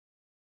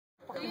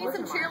Do you need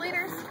some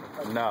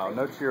cheerleaders? No,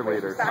 no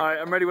cheerleaders. All right,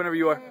 I'm ready whenever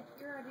you are.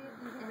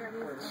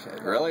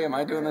 Really? Am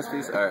I doing this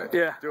piece? All right.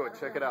 Yeah. Do it.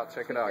 Check it out,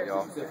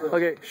 y'all.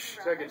 Okay.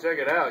 Check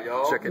it out,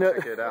 y'all. Check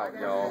it out,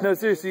 y'all. No,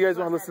 seriously, you guys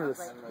want to listen to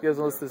this? You guys want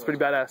to listen to this? Pretty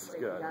badass.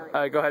 Good.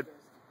 All right, go ahead.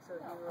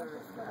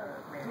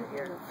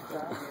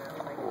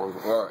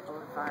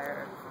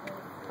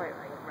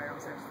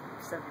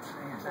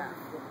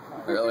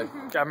 Really?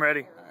 I'm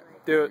ready.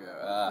 Do it.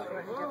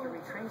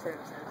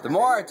 The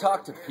more I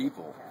talk to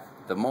people,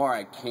 the more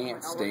I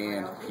can't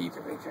stand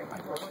people. I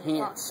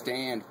can't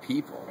stand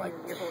people. Like,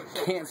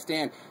 can't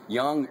stand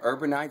young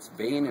urbanites,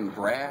 vain and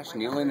brash,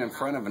 kneeling in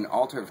front of an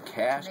altar of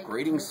cash,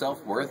 grading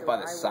self-worth by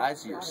the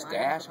size of your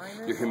stash.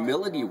 Your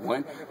humility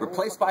went,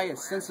 replaced by a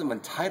sense of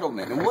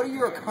entitlement. And what are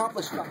your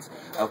accomplishments?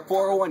 A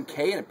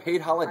 401k and a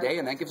paid holiday,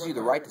 and that gives you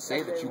the right to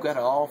say that you got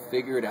it all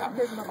figured out.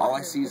 All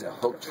I see is a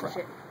hook trap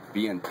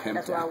being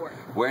pimped out,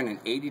 wearing an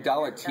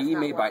 $80 tee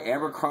made by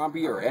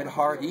Abercrombie or Ed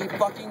Hardy.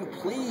 Fucking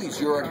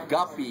please, you're a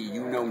guppy,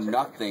 you know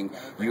nothing,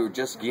 you're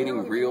just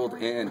getting reeled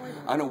in,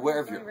 unaware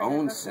of your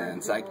own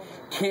sins. I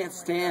can't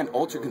stand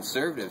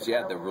ultra-conservatives,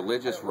 yeah, the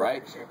religious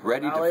right,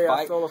 ready to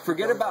fight.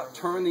 Forget about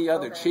turn the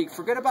other cheek,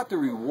 forget about the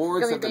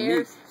rewards of the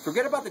meek,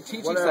 forget about the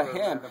teachings of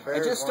him,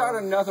 and just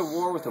start another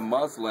war with the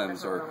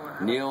Muslims, or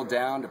kneel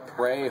down to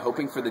pray,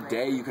 hoping for the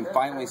day you can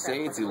finally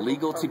say it's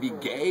illegal to be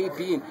gay.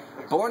 Being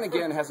born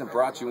again hasn't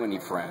brought you any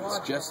friends,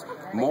 just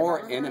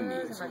more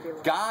enemies.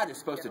 God is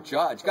supposed to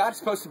judge. God is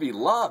supposed to be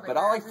love, but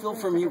all I feel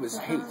from you is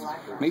hate.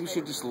 Maybe you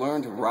should just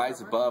learn to rise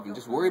above and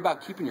just worry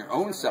about keeping your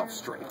own self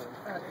straight.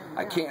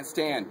 I can't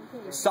stand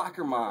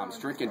soccer moms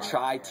drinking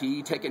chai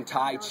tea, taking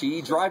Tai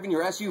Chi, driving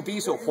your SUV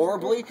so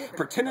horribly,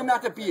 pretending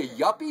not to be a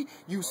yuppie.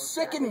 You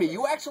sicken me.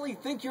 You actually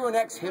think you're an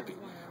ex-hippie.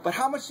 But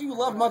how much do you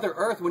love Mother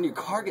Earth when your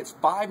car gets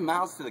 5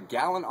 miles to the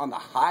gallon on the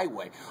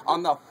highway?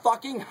 On the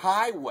fucking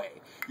highway.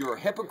 You're a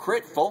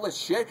hypocrite, full of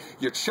shit.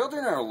 Your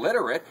children are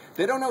illiterate.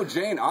 They don't know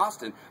Jane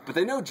Austen, but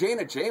they know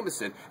Jana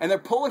Jameson, and they're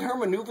pulling her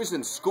maneuvers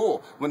in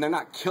school when they're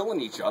not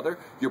killing each other.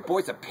 Your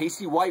boy's a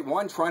pasty white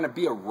one trying to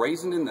be a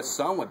raisin in the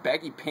sun with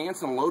baggy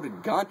pants and a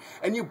loaded gun,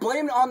 and you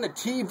blame it on the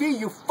TV.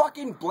 You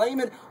fucking blame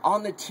it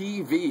on the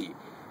TV.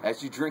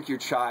 As you drink your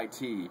chai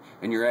tea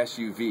in your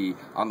SUV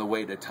on the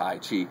way to Tai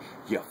Chi,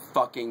 you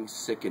fucking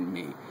sicken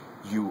me.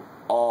 You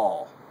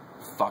all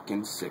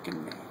fucking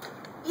sicken me.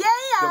 Yeah!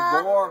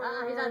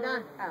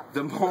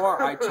 The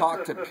more I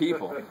talk to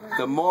people,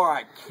 the more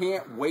I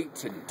can't wait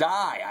to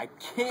die. I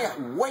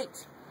can't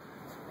wait.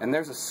 And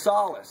there's a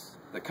solace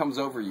that comes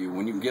over you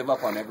when you give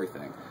up on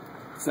everything.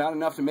 It's not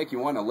enough to make you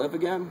want to live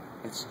again.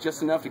 It's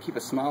just enough to keep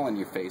a smile on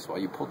your face while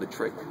you pull the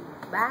trigger.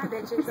 Bye,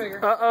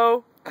 bitches.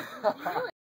 Uh-oh.